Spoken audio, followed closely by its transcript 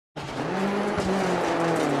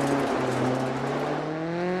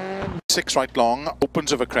6 right long,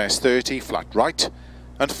 opens over crest, 30, flat right,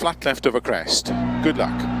 and flat left over crest. Good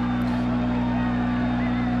luck.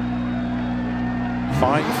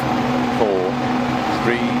 5, 4,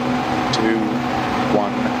 3, 2,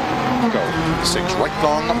 1, go. 6 right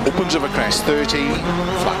long, opens over crest, 30,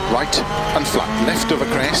 flat right, and flat left over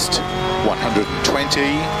crest,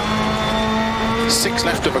 120. 6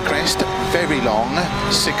 left over crest, very long,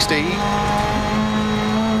 60.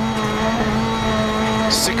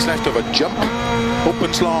 6 left over jump,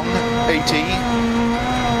 opens long, 80.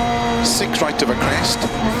 6 right over crest,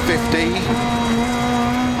 50.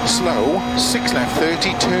 Slow, 6 left,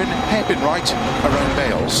 30, turn hairpin right, around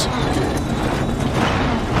Bales.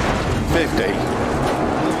 50.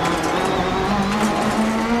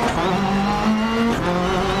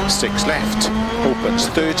 6 left, opens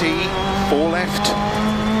 30, 4 left,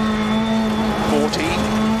 40,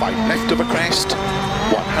 5 left over crest,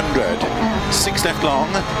 100, 6 left long,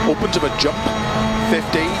 opens of a jump,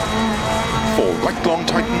 50, 4 right long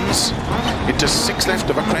tightens, into 6 left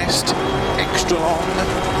of a crest, extra long,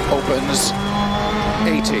 opens,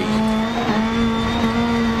 80.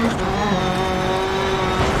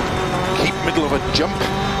 Keep middle of a jump,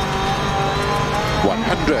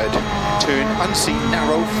 100, turn unseen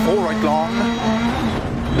narrow, 4 right long,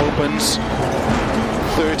 opens,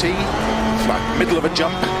 30, flat middle of a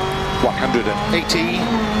jump, 180,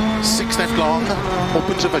 6 left long,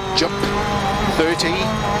 opens of a jump, 30,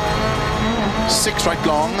 6 right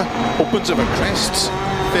long, opens of a crest,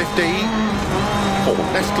 50, 4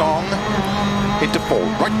 left long, into 4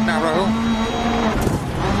 right narrow,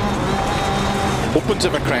 opens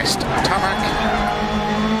of a crest, tarmac,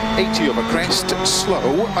 80 over crest,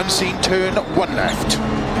 slow, unseen turn, 1 left,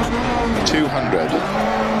 200.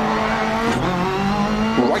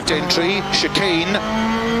 Right entry, chicane,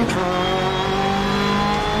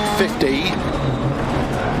 50.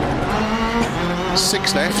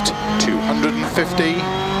 6 left, 250.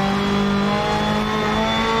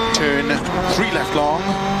 Turn 3 left long,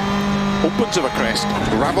 opens of a crest,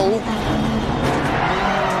 gravel,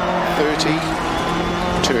 30.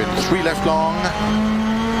 Turn 3 left long,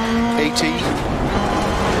 80, 4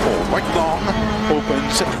 right long,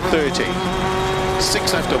 opens 30,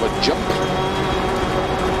 6 left over jump,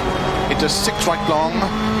 into 6 right long,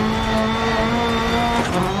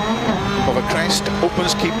 over crest,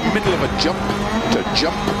 opens, keep middle of a jump, to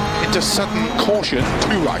jump, into sudden caution,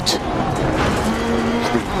 2 right,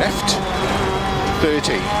 3 left,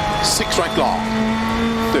 30, 6 right long,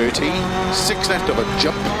 30, 6 left of a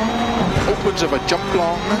jump, opens of a jump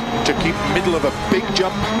long, to keep middle of a big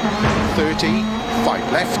jump, 30,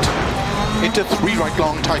 5 left, into 3 right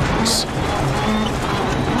long tightens,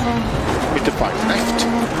 into 5 left,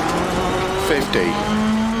 50.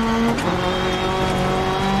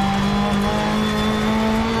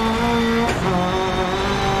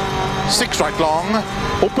 6 right long,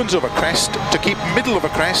 opens over crest, to keep middle of a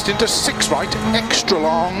crest, into 6 right, extra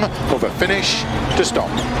long, over finish, to stop.